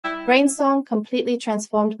Brainsong completely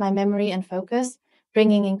transformed my memory and focus,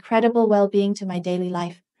 bringing incredible well-being to my daily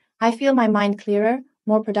life. I feel my mind clearer,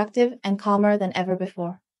 more productive, and calmer than ever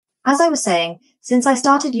before. As I was saying, since I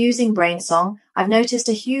started using Brainsong, I've noticed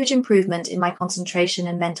a huge improvement in my concentration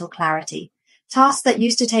and mental clarity. Tasks that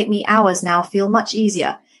used to take me hours now feel much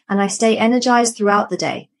easier, and I stay energized throughout the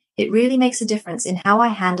day. It really makes a difference in how I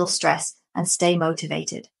handle stress and stay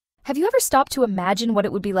motivated. Have you ever stopped to imagine what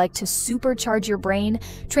it would be like to supercharge your brain,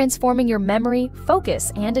 transforming your memory,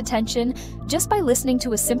 focus, and attention just by listening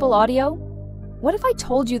to a simple audio? What if I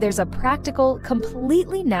told you there's a practical,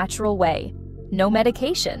 completely natural way? No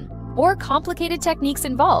medication or complicated techniques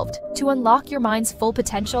involved to unlock your mind's full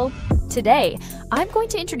potential? Today, I'm going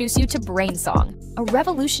to introduce you to Brainsong, a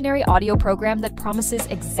revolutionary audio program that promises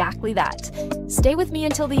exactly that. Stay with me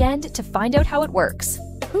until the end to find out how it works,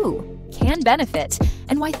 who can benefit,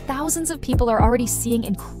 and why thousands of people are already seeing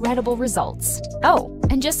incredible results. Oh,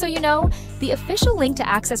 and just so you know, the official link to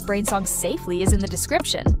access Brainsong safely is in the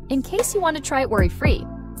description, in case you want to try it worry-free.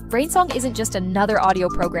 Brainsong isn't just another audio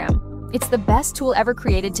program. It's the best tool ever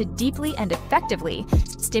created to deeply and effectively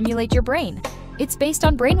stimulate your brain. It's based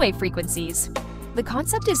on brainwave frequencies. The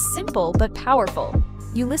concept is simple but powerful.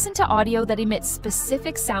 You listen to audio that emits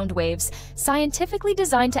specific sound waves, scientifically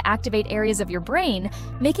designed to activate areas of your brain,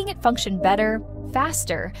 making it function better,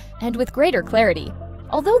 faster, and with greater clarity.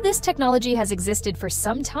 Although this technology has existed for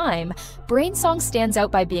some time, Brainsong stands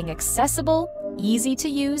out by being accessible, easy to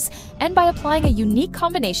use, and by applying a unique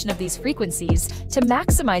combination of these frequencies to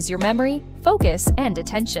maximize your memory, focus, and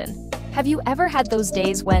attention. Have you ever had those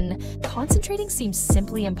days when concentrating seems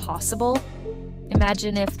simply impossible?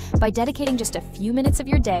 Imagine if, by dedicating just a few minutes of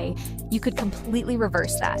your day, you could completely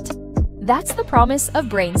reverse that. That's the promise of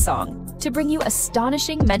Brainsong, to bring you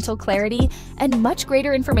astonishing mental clarity and much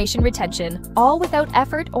greater information retention, all without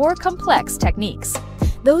effort or complex techniques.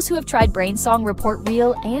 Those who have tried Brainsong report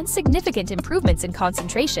real and significant improvements in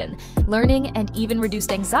concentration, learning, and even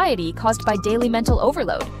reduced anxiety caused by daily mental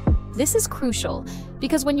overload. This is crucial,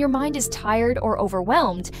 because when your mind is tired or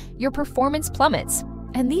overwhelmed, your performance plummets.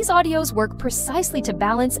 And these audios work precisely to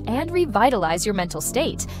balance and revitalize your mental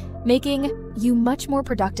state, making you much more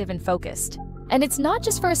productive and focused. And it's not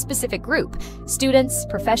just for a specific group. Students,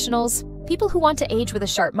 professionals, people who want to age with a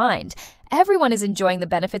sharp mind, everyone is enjoying the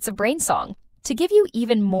benefits of Brainsong. To give you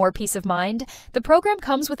even more peace of mind, the program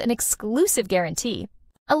comes with an exclusive guarantee,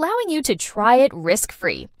 allowing you to try it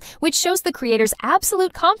risk-free, which shows the creators'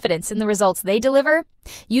 absolute confidence in the results they deliver.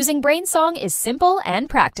 Using Brainsong is simple and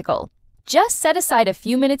practical. Just set aside a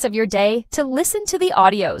few minutes of your day to listen to the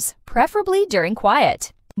audios, preferably during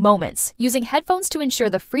quiet moments, using headphones to ensure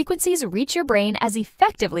the frequencies reach your brain as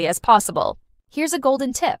effectively as possible. Here's a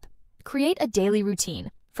golden tip. Create a daily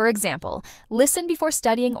routine. For example, listen before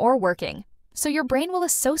studying or working, so your brain will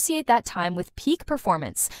associate that time with peak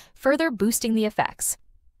performance, further boosting the effects.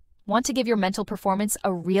 Want to give your mental performance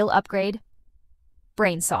a real upgrade?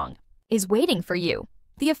 Brainsong is waiting for you.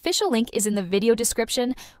 The official link is in the video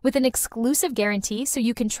description with an exclusive guarantee so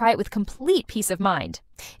you can try it with complete peace of mind.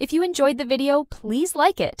 If you enjoyed the video, please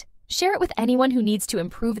like it, share it with anyone who needs to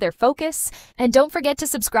improve their focus, and don't forget to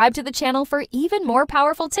subscribe to the channel for even more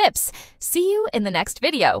powerful tips. See you in the next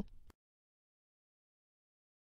video.